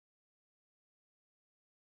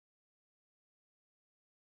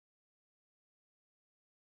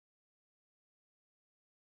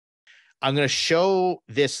I'm going to show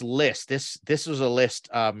this list. This was a list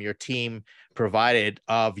your team provided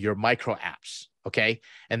of your micro apps. Okay.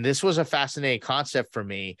 And this was a fascinating concept for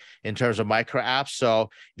me in terms of micro apps. So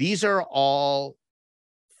these are all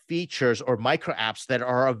features or micro apps that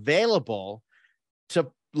are available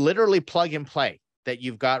to literally plug and play that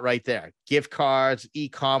you've got right there. Gift cards,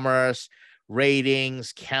 e-commerce,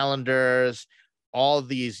 ratings, calendars, all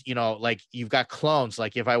these, like you've got clones.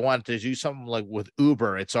 Like if I wanted to do something like with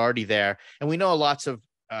Uber, it's already there. And we know lots of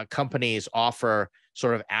companies offer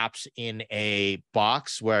sort of apps in a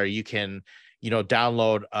box where you can,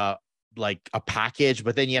 download like a package,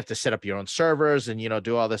 but then you have to set up your own servers and,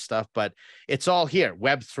 do all this stuff. But it's all here.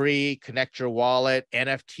 Web3, connect your wallet,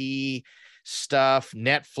 NFT stuff,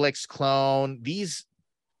 Netflix clone.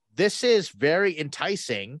 This is very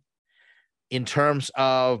enticing in terms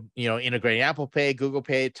of, integrating Apple Pay, Google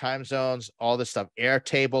Pay, time zones, all this stuff,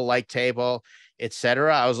 Airtable, Lighttable,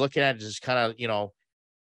 etc. I was looking at it, just kind of,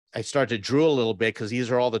 I started to drool a little bit because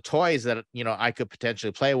these are all the toys that, I could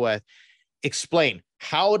potentially play with. Explain,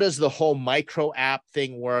 how does the whole micro app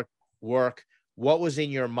thing work? What was in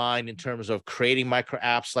your mind in terms of creating micro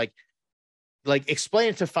apps? Like explain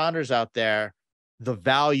it to founders out there, the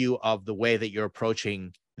value of the way that you're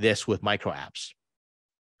approaching this with micro apps.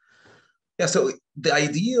 Yeah, so the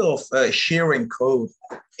idea of sharing code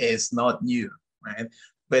is not new, right?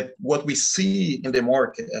 But what we see in the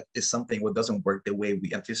market is something that doesn't work the way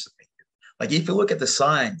we anticipated. Like if you look at the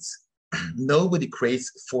science, nobody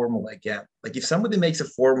creates a formula again. Like if somebody makes a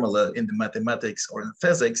formula in the mathematics or in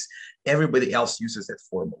physics, everybody else uses that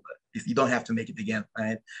formula. You don't have to make it again,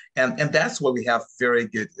 right? And that's why we have very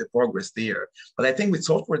good progress there. But I think with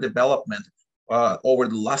software development, over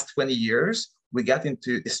the last 20 years, we got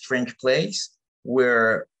into a strange place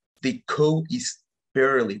where the code is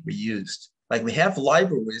barely reused. Like we have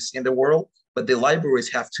libraries in the world, but the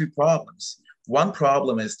libraries have two problems. One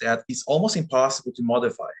problem is that it's almost impossible to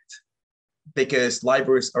modify it because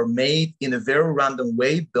libraries are made in a very random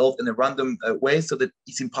way, built in a random way, so that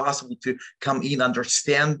it's impossible to come in,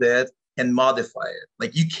 understand that, and modify it.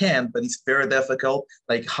 Like you can, but it's very difficult.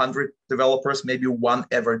 Like 100 developers, maybe one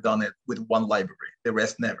ever done it with one library, the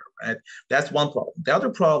rest never, right? That's one problem. The other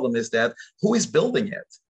problem is that who is building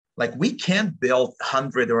it? Like we can't build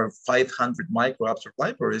 100 or 500 micro apps or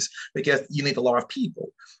libraries because you need a lot of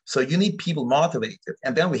people. So you need people motivated.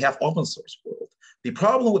 And then we have open source world. The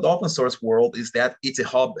problem with open source world is that it's a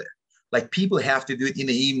hobby. Like people have to do it in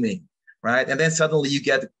the evening, right? And then suddenly you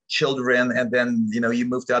get children and then, you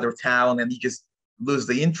move to other town and you just lose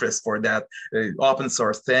the interest for that open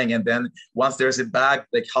source thing. And then once there's a bug,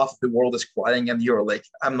 like half of the world is crying and you're like,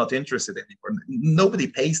 I'm not interested anymore. Nobody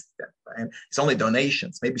pays them, right? It's only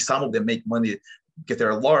donations. Maybe some of them make money because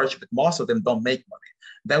they're large, but most of them don't make money.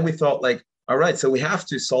 Then we thought like, all right, so we have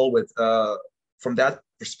to solve it from that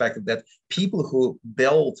perspective that people who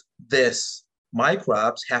build this micro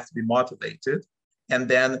apps have to be motivated. And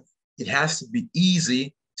then it has to be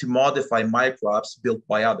easy to modify micro apps built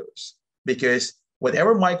by others. Because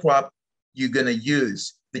whatever micro app you're going to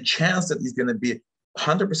use, the chance that it's going to be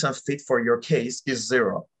 100% fit for your case is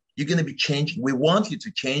zero. You're going to be changing. We want you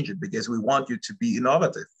to change it because we want you to be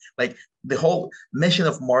innovative. Like the whole mission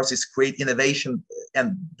of Mars is create innovation,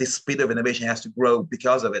 and the speed of innovation has to grow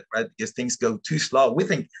because of it, right? Because things go too slow. We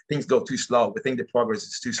think things go too slow. We think the progress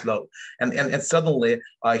is too slow. And suddenly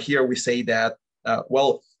here we say that,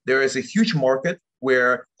 well, there is a huge market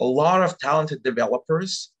where a lot of talented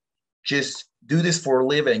developers just do this for a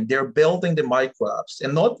living. They're building the micro apps,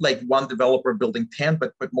 and not like one developer building 10,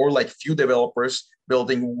 but more like few developers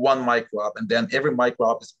building one micro app. And then every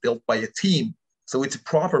micro app is built by a team. So it's a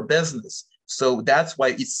proper business. So that's why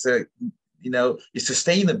it's it's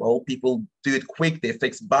sustainable. People do it quick. They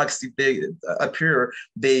fix bugs if they appear.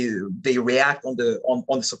 They react on the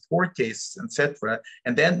support case, etc.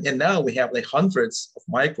 And now we have like hundreds of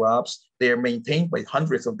micro apps. They are maintained by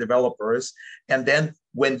hundreds of developers. And then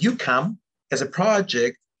when you come as a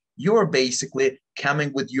project, you're basically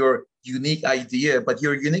coming with your unique idea, but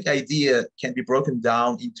your unique idea can be broken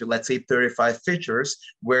down into, let's say, 35 features,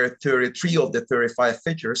 where 33 of the 35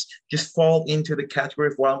 features just fall into the category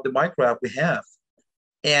of one of the micro app we have.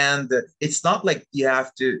 And it's not like you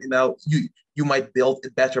have to, you might build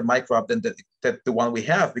a better micro app than the one we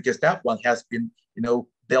have, because that one has been,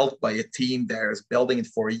 built by a team that is building it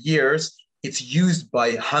for years. It's used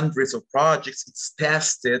by hundreds of projects. It's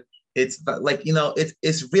tested. It's like,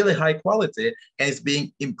 it's really high quality, and it's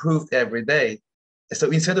being improved every day. So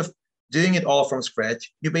instead of doing it all from scratch,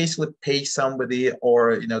 you basically pay somebody,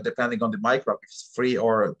 or, depending on the micro app, if it's free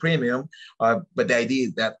or premium. But the idea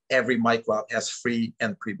is that every micro app has free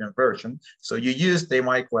and premium version. So you use the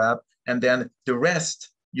micro app, and then the rest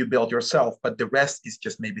you build yourself, but the rest is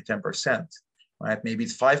just maybe 10%, right? Maybe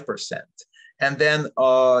it's 5%. And then,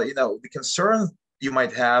 the concern you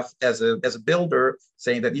might have as a builder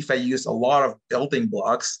saying that if I use a lot of building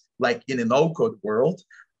blocks, like in a no-code world,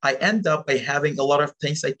 I end up by having a lot of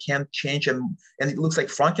things I can't change, and it looks like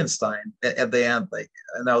Frankenstein at the end. Like,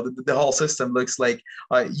 the whole system looks like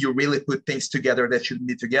you really put things together that shouldn't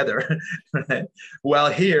be together. Right?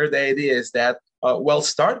 Well, here the idea is that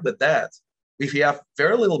start with that. If you have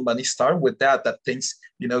very little money, start with that things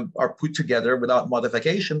are put together without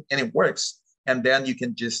modification, and it works. And then you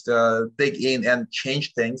can just dig in and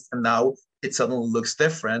change things, and now it suddenly looks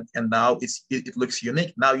different, and now it looks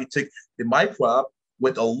unique. Now you took the MicroApp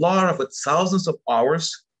with a lot of thousands of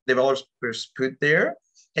hours developers put there,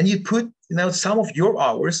 and you put some of your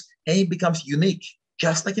hours, and it becomes unique,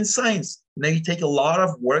 just like in science. You take a lot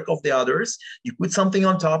of work of the others, you put something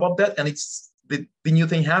on top of that, and it's the new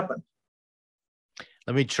thing happened.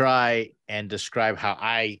 Let me try and describe how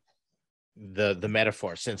the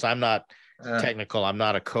metaphor, since I'm not technical, I'm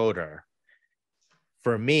not a coder.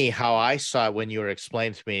 For me, how I saw it when you were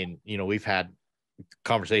explaining to me, and we've had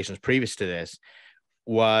conversations previous to this,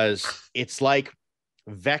 was it's like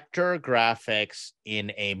vector graphics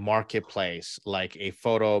in a marketplace, like a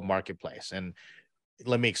photo marketplace. And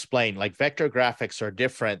let me explain, like vector graphics are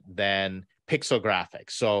different than pixel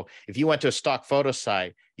graphics. So if you went to a stock photo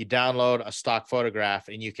site, you download a stock photograph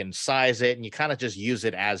and you can size it and you kind of just use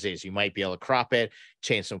it as is. You might be able to crop it,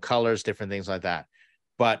 change some colors, different things like that.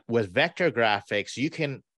 But with vector graphics,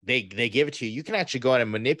 they give it to you. You can actually go in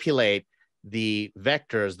and manipulate the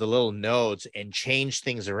vectors, the little nodes, and change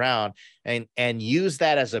things around and use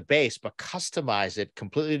that as a base, but customize it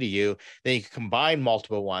completely to you. Then you can combine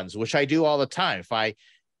multiple ones, which I do all the time. If I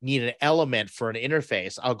need an element for an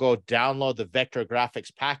interface, I'll go download the vector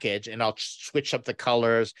graphics package and I'll switch up the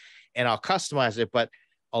colors and I'll customize it. But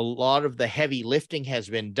a lot of the heavy lifting has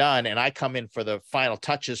been done, and I come in for the final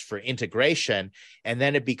touches for integration, and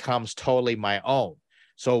then it becomes totally my own.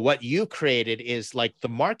 So what you created is like the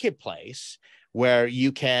marketplace where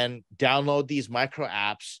you can download these micro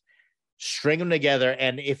apps, string them together.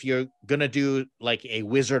 And if you're going to do like a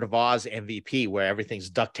Wizard of Oz MVP where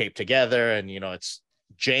everything's duct taped together and, it's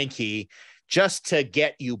janky, just to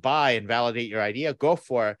get you by and validate your idea, go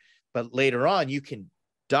for it. But later on, you can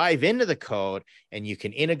dive into the code and you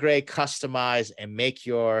can integrate, customize, and make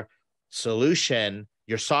your solution,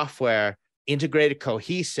 your software, integrated,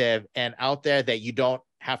 cohesive, and out there that you don't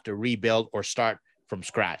have to rebuild or start from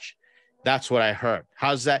scratch. That's what I heard.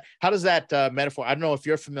 How does that metaphor? I don't know if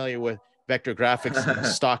you're familiar with vector graphics and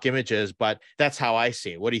stock images, but that's how I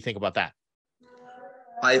see it. What do you think about that?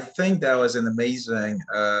 I think that was an amazing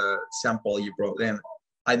sample you brought in.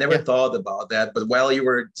 I never thought about that, but while you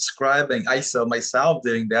were describing, I saw myself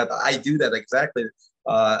doing that. I do that exactly.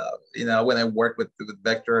 When I work with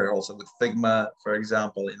vector, also with Figma, for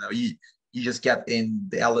example, you just get in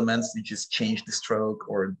the elements, you just change the stroke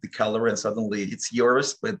or the color, and suddenly it's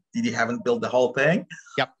yours, but you haven't built the whole thing.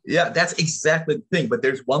 Yep. Yeah, that's exactly the thing. But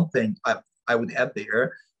there's one thing I would add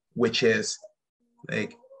there, which is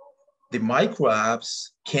like the micro apps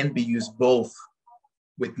can be used both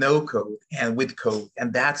with no code and with code.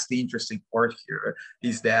 And that's the interesting part here,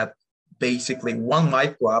 is that basically one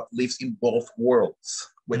micro app lives in both worlds,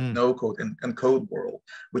 with no code and code world,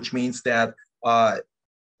 which means that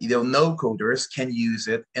no coders can use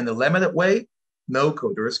it in a limited way, no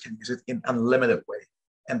coders can use it in unlimited way.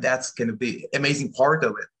 And that's going to be amazing part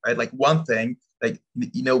of it, right? Like one thing,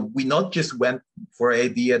 we not just went for an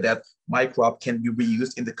idea that MicroApp can be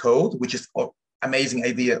reused in the code, which is an amazing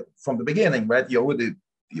idea from the beginning, right? You already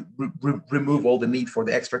remove all the need for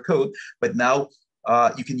the extra code, but now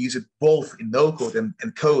you can use it both in no code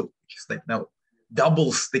and code, which is like now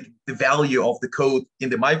doubles the value of the code in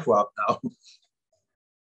the MicroApp now.